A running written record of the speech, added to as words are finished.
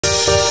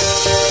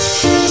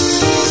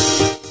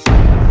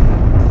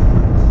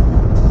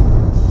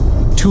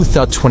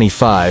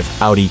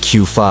2025 Audi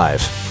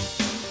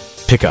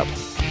Q5 Pickup.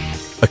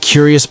 A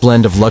curious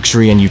blend of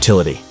luxury and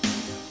utility.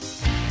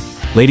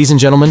 Ladies and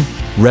gentlemen,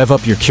 rev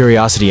up your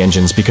curiosity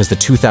engines because the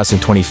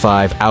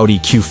 2025 Audi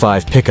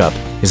Q5 Pickup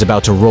is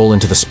about to roll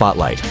into the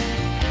spotlight.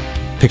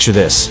 Picture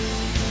this: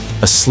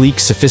 a sleek,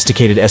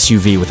 sophisticated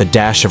SUV with a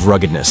dash of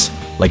ruggedness,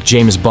 like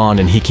James Bond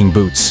in hiking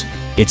boots.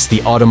 It's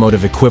the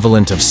automotive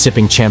equivalent of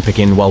sipping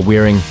champagne while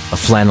wearing a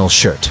flannel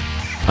shirt.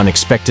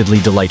 Unexpectedly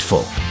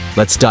delightful.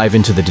 Let's dive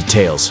into the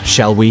details,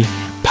 shall we?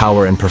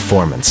 Power and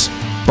performance.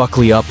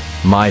 Buckle up,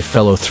 my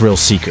fellow thrill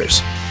seekers.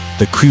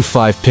 The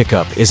Q5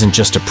 Pickup isn't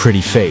just a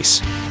pretty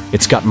face.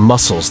 It's got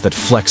muscles that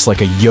flex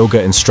like a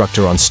yoga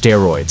instructor on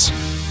steroids.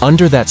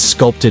 Under that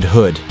sculpted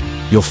hood,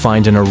 you'll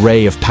find an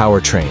array of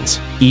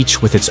powertrains,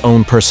 each with its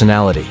own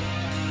personality.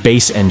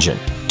 Base engine,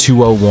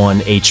 201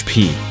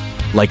 HP.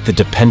 Like the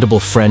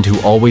dependable friend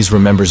who always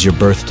remembers your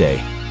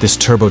birthday, this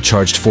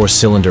turbocharged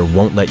four-cylinder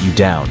won't let you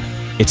down.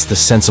 It's the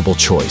sensible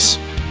choice.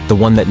 The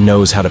one that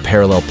knows how to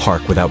parallel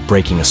park without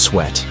breaking a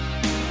sweat.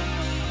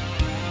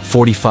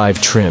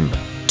 45 trim,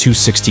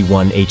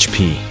 261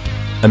 HP.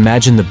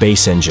 Imagine the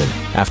base engine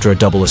after a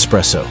double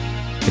espresso.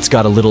 It's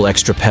got a little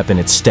extra pep in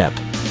its step,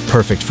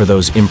 perfect for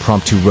those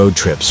impromptu road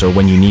trips or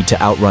when you need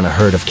to outrun a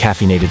herd of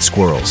caffeinated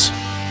squirrels.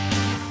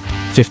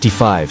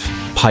 55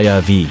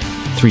 Paya V,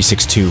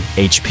 362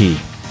 HP.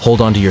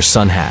 Hold on to your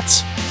sun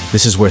hats.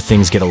 This is where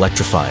things get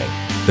electrifying.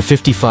 The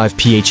 55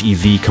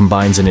 PHEV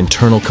combines an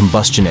internal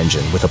combustion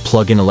engine with a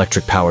plug-in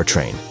electric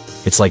powertrain.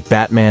 It's like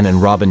Batman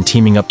and Robin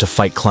teaming up to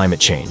fight climate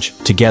change.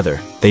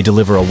 Together, they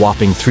deliver a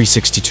whopping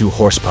 362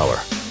 horsepower,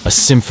 a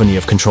symphony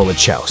of controlled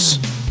chaos.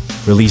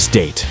 Release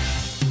date.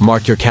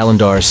 Mark your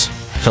calendars,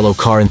 fellow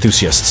car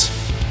enthusiasts.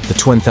 The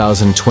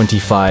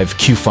 2025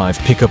 Q5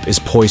 Pickup is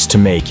poised to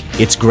make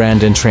its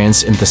grand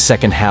entrance in the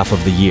second half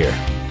of the year.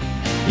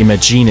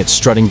 Imagine it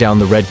strutting down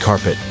the red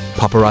carpet,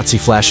 paparazzi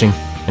flashing,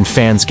 and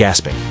fans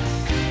gasping.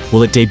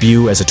 Will it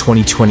debut as a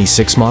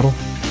 2026 model?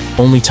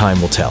 Only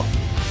time will tell.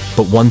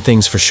 But one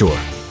thing's for sure: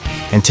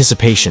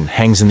 anticipation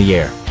hangs in the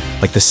air,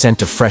 like the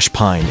scent of fresh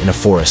pine in a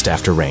forest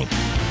after rain.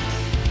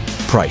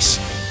 Price.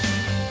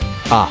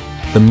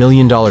 The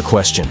million-dollar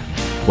question.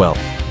 Well,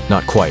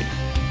 not quite.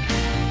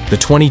 The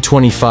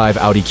 2025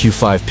 Audi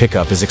Q5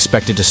 Pickup is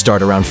expected to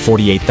start around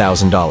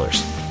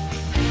 $48,000.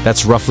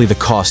 That's roughly the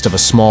cost of a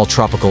small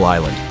tropical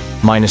island,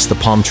 minus the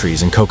palm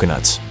trees and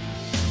coconuts.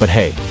 But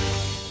hey,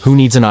 who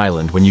needs an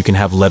island when you can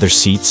have leather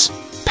seats,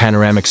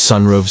 panoramic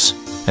sunroofs,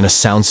 and a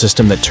sound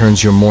system that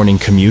turns your morning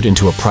commute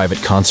into a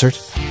private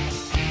concert?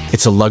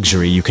 It's a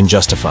luxury you can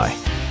justify,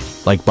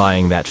 like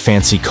buying that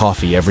fancy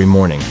coffee every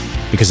morning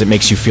because it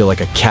makes you feel like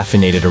a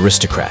caffeinated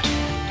aristocrat.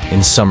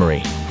 In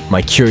summary,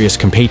 my curious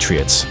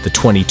compatriots, the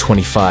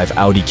 2025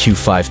 Audi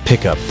Q5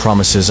 Pickup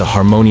promises a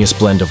harmonious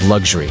blend of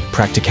luxury,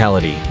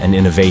 practicality, and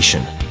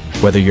innovation,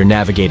 whether you're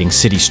navigating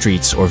city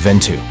streets or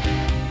Ventu.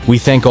 We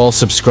thank all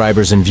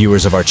subscribers and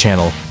viewers of our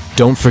channel.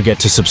 Don't forget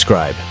to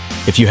subscribe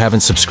if you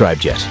haven't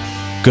subscribed yet.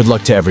 Good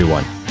luck to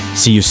everyone.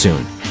 See you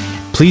soon.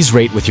 Please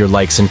rate with your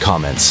likes and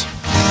comments.